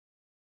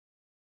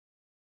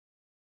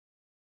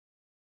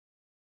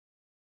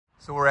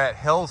So we're at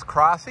Hell's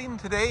Crossing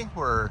today.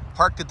 We're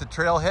parked at the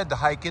trailhead to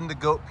hike into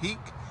Goat Peak.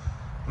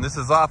 And this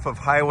is off of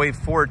Highway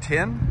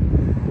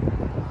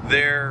 410.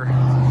 There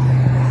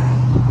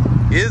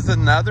is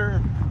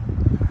another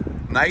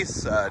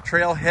nice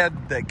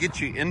trailhead that gets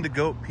you into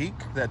Goat Peak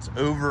that's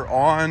over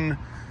on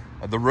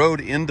the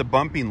road into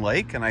Bumping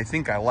Lake. And I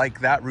think I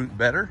like that route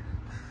better.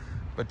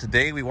 But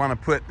today we want to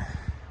put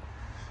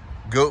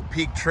Goat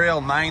Peak Trail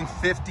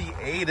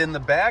 958 in the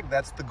bag.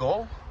 That's the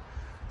goal.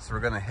 So we're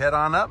going to head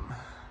on up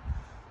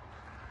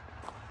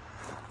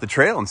the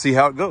trail and see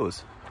how it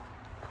goes.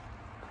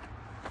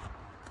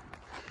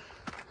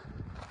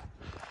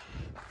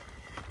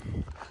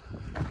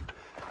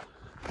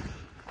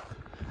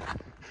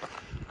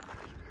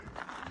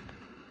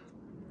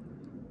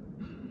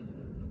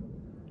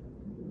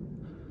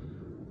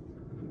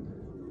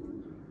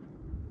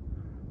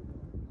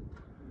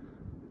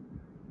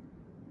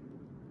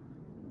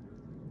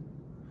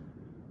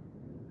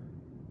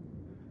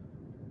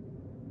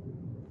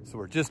 So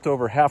we're just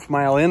over half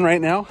mile in right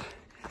now.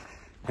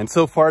 And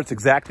so far, it's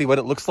exactly what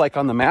it looks like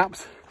on the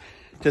maps.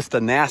 Just a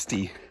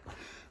nasty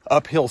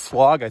uphill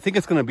slog. I think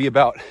it's going to be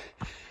about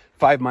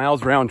 5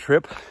 miles round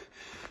trip,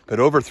 but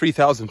over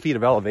 3,000 feet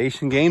of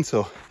elevation gain.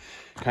 So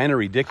kind of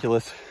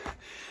ridiculous.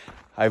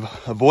 I've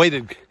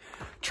avoided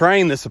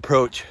trying this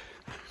approach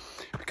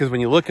because when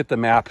you look at the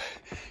map,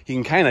 you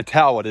can kind of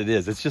tell what it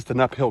is. It's just an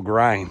uphill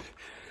grind.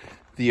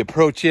 The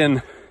approach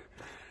in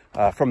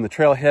from the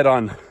trailhead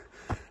on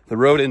the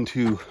road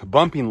into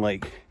Bumping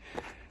Lake,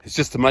 it's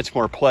just a much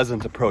more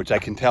pleasant approach. I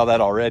can tell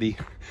that already.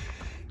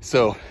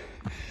 So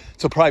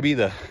this will probably be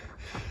the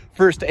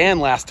first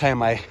and last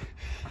time I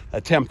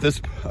attempt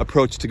this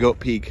approach to Goat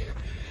Peak.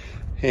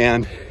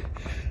 And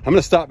I'm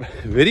gonna stop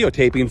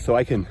videotaping so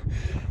I can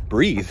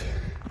breathe.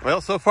 Well,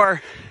 so far,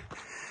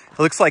 it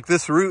looks like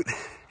this route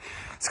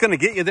is gonna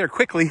get you there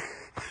quickly.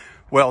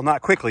 Well,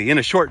 not quickly, in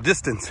a short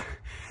distance.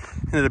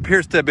 And it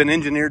appears to have been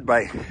engineered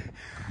by,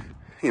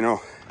 you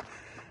know,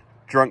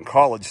 drunk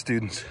college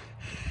students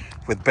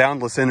with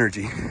boundless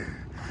energy,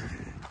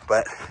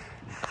 but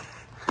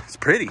it's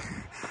pretty.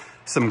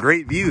 Some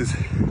great views.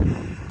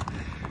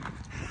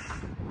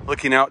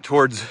 Looking out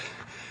towards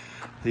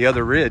the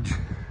other ridge.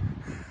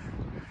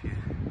 If you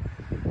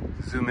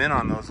zoom in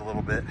on those a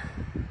little bit.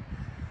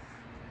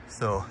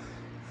 So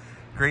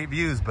great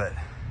views, but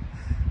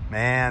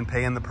man,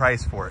 paying the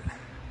price for it.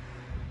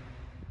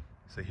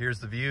 So here's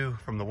the view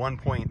from the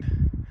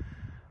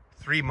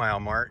 1.3 mile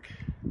mark.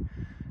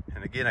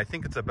 And again, I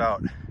think it's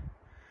about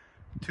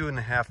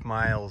 2.5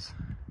 miles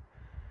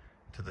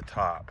to the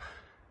top.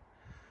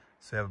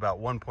 So you have about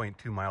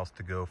 1.2 miles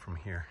to go from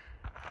here.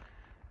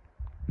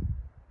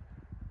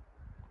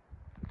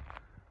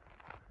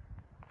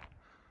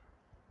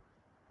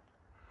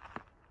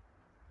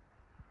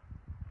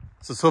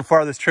 So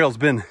far this trail's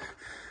been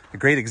a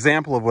great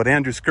example of what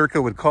Andrew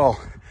Skurka would call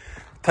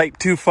type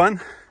 2 fun,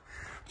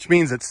 which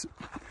means it's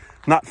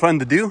not fun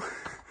to do,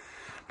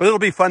 but it'll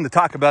be fun to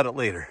talk about it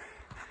later.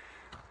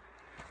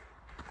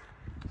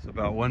 So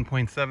about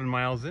 1.7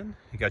 miles in,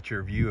 you got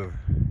your view of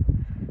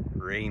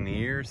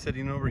Rainier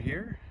sitting over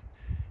here.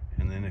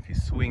 And then if you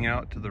swing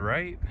out to the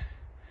right,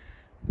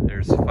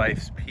 there's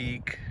Fife's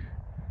Peak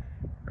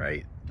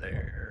right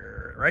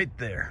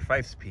there,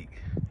 Fife's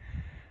Peak.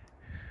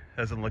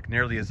 Doesn't look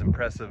nearly as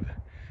impressive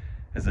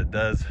as it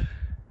does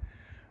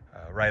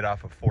right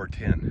off of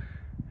 410.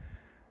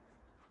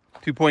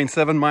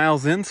 2.7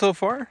 miles in so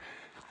far.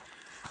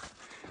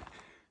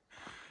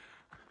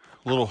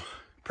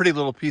 Pretty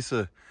little piece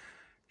of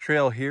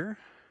trail here.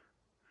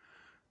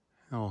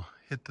 I'll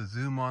hit the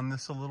zoom on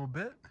this a little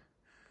bit,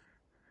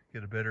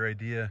 get a better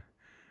idea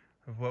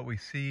of what we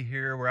see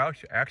here. We're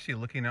actually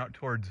looking out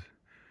towards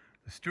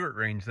the Stewart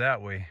Range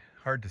that way.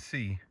 Hard to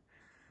see,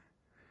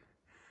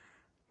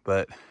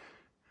 but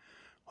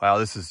wow,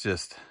 this is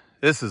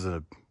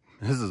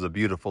a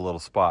beautiful little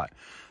spot.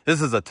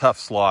 This is a tough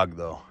slog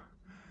though.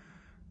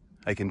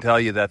 I can tell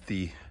you that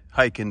the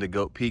hike into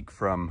Goat Peak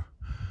from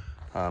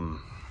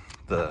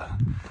the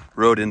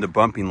road into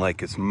Bumping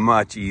Lake is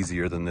much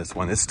easier than this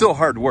one. It's still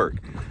hard work.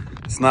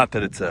 It's not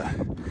that it's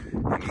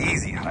an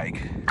easy hike,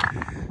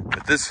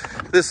 but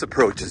this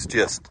approach is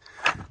just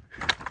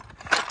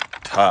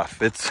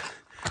tough. It's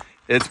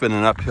been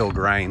an uphill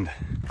grind,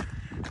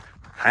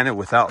 kind of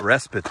without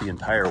respite the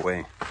entire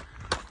way.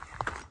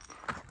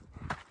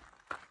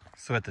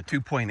 So at the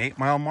 2.8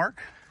 mile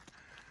mark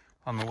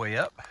on the way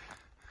up,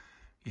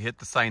 you hit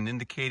the sign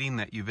indicating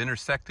that you've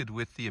intersected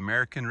with the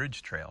American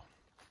Ridge Trail.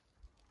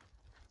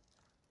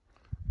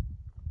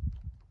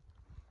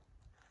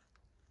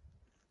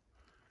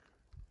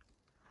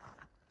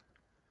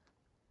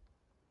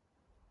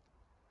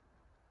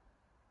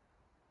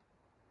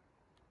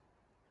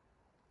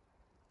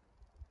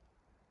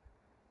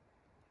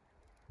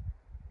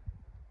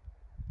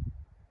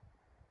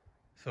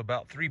 So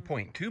about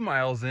 3.2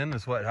 miles in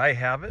is what I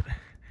have it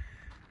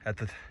at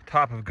the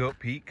top of Goat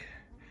Peak.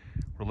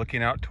 We're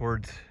looking out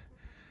towards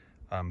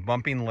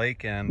Bumping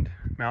Lake and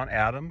Mount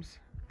Adams.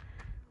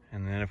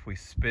 And then if we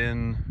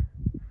spin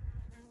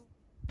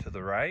to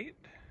the right,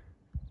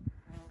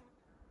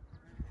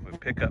 a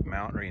pickup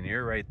Mount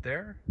Rainier right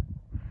there.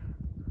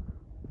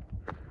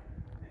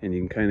 And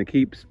you can kind of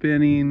keep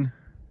spinning.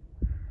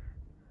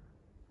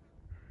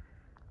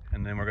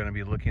 And then we're going to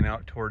be looking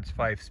out towards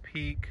Fife's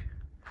Peak.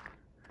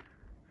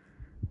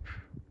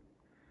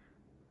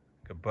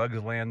 A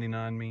bug's landing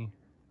on me.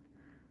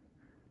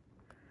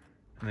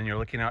 And then you're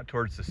looking out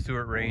towards the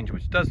Stewart Range,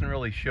 which doesn't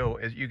really show,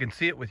 as you can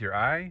see it with your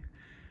eye.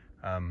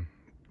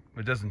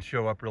 It doesn't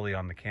show up really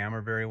on the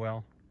camera very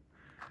well.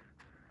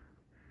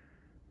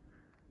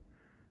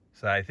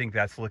 So I think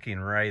that's looking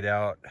right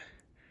out,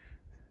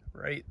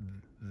 right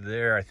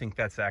there. I think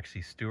that's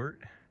actually Stewart.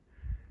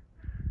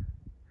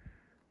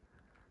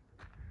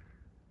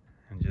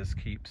 And just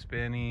keep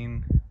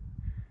spinning.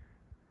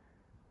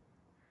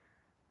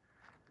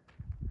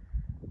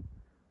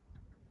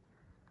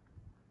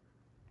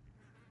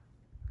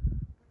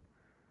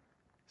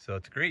 So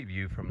it's a great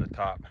view from the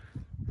top.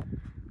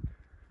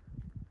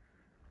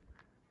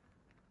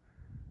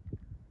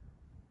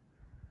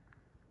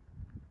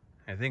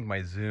 I think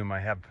my zoom,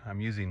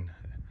 I'm using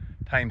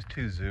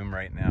 ×2 zoom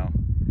right now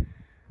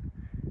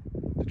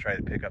to try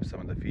to pick up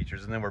some of the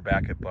features. And then we're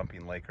back at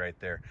Bumping Lake right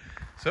there.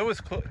 So it was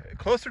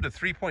closer to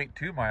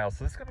 3.2 miles.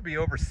 So it's going to be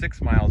over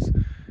 6 miles.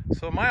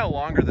 So a mile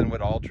longer than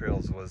what All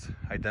Trails was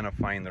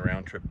identifying the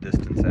round trip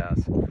distance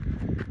as.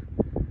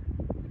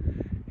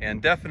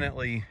 And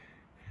definitely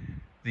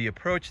the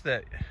approach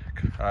that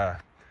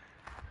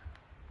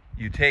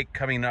you take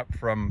coming up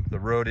from the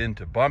road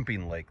into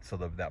Bumping Lake, so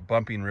that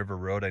Bumping River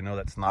Road, I know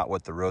that's not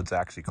what the road's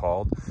actually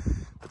called,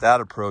 but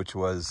that approach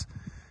was,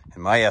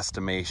 in my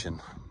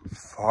estimation,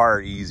 far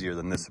easier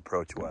than this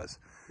approach was.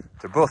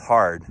 They're both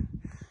hard,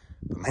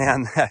 but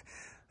man,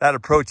 that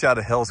approach out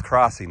of Hell's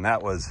Crossing,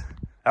 that was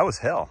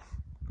hell.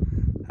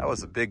 That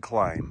was a big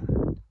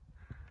climb.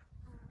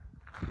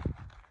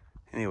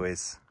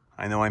 Anyways,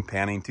 I know I'm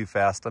panning too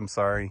fast, I'm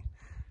sorry.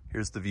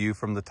 Here's the view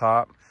from the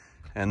top.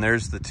 And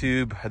there's the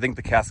tube. I think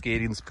the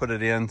Cascadians put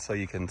it in so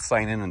you can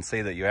sign in and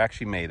say that you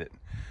actually made it.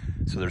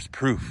 So there's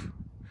proof.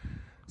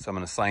 So I'm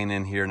going to sign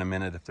in here in a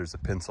minute if there's a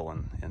pencil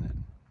in it.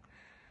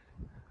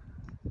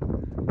 A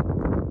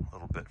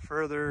little bit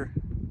further.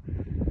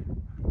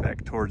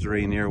 Back towards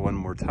Rainier one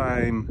more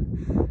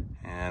time.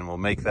 And we'll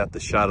make that the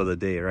shot of the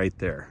day right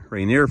there.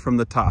 Rainier from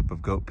the top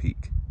of Goat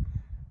Peak.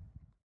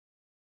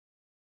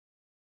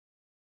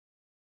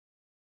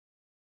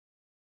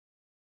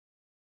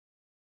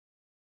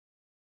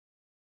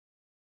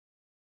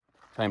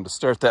 Time to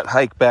start that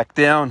hike back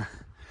down.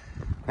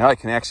 Now I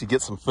can actually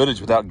get some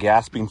footage without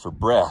gasping for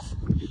breath.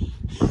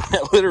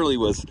 That literally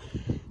was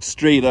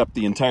straight up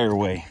the entire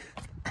way.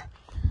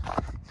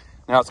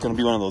 Now it's going to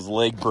be one of those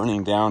leg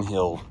burning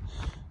downhill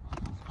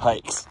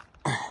hikes.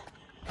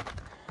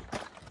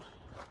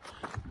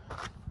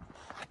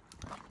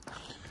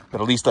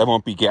 But at least I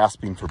won't be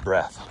gasping for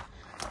breath.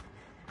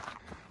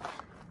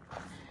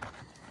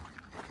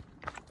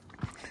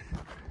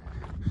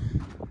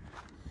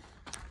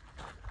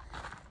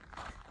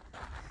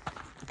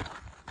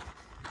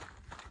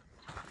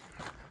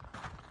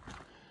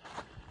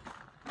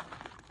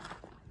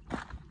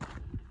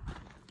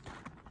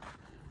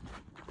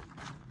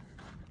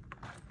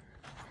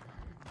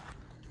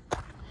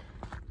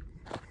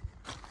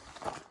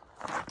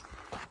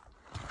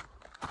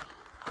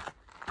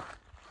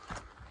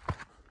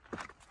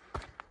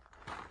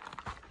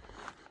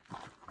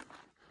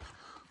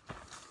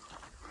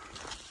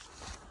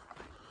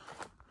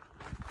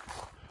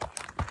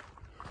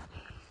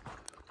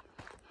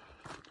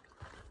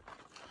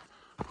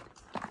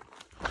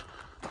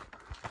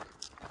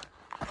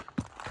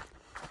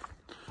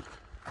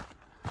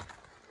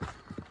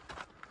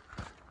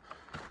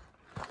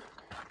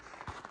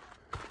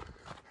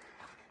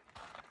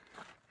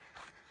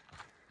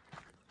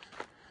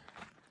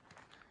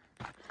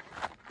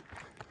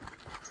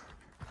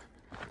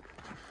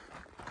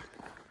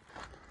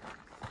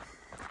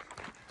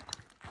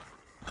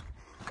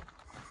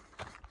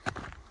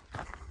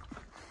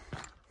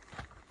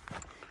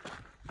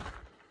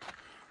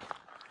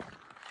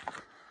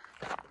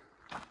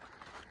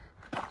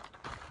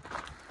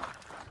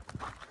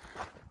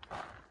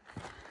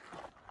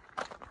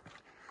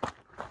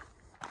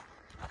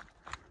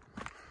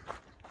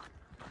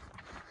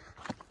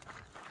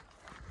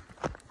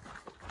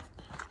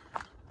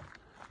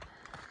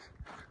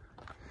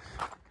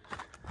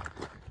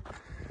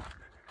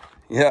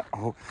 Yeah,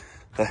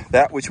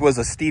 that which was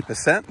a steep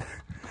ascent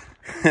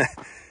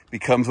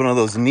becomes one of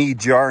those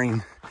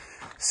knee-jarring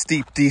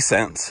steep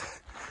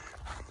descents.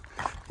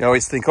 You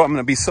always think, oh, I'm going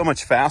to be so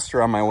much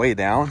faster on my way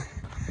down.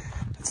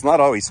 It's not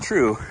always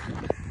true.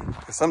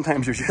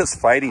 Sometimes you're just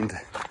fighting to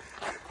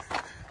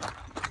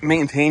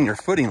maintain your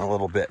footing a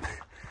little bit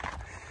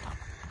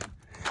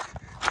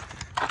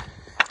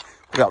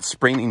without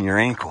spraining your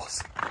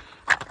ankles.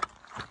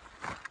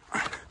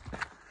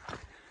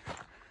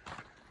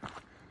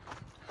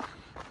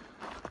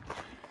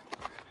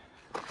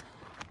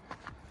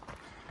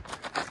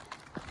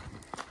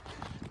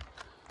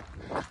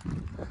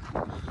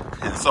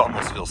 This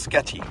almost feels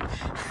sketchy.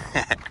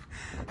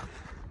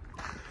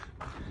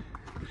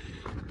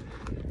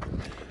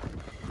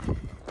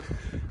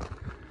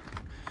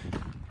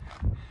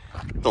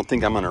 Don't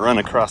think I'm gonna run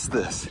across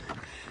this.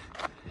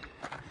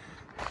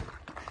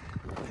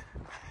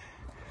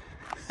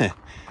 I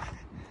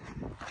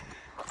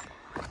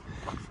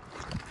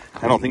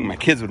don't think my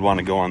kids would want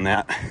to go on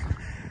that.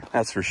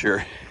 That's for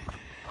sure.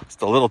 It's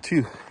a little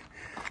too,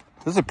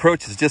 this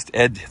approach is just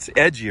it's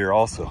edgier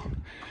also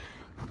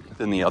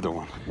than the other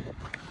one.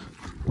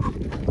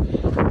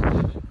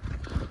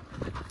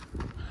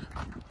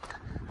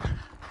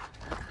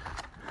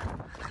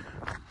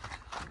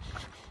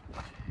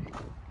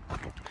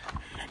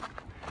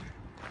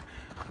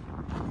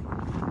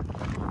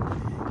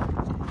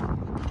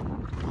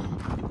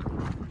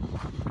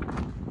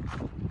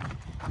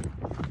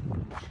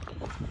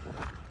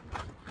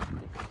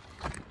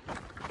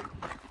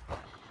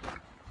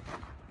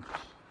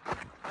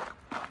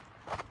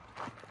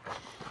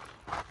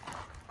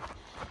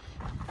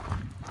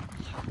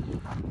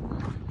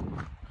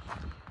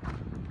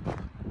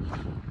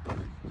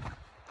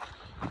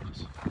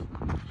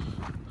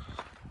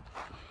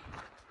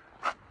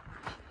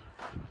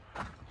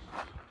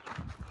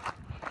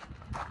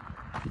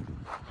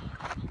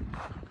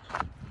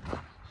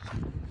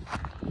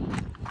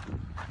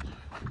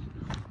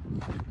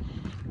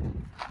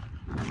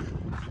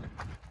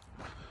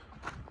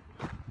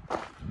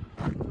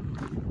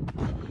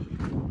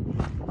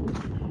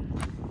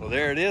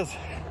 There it is,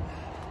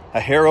 a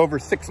hair over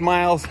 6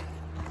 miles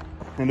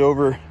and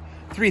over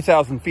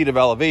 3,000 feet of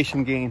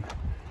elevation gain.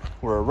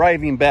 We're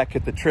arriving back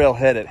at the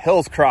trailhead at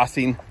Hell's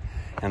Crossing,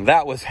 and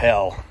that was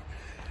hell.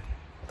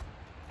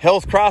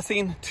 Hell's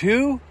Crossing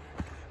to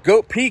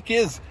Goat Peak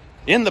is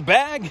in the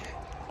bag,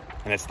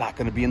 and it's not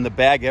going to be in the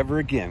bag ever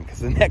again, because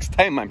the next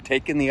time I'm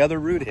taking the other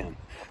route in.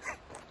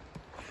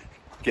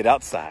 Get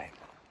outside.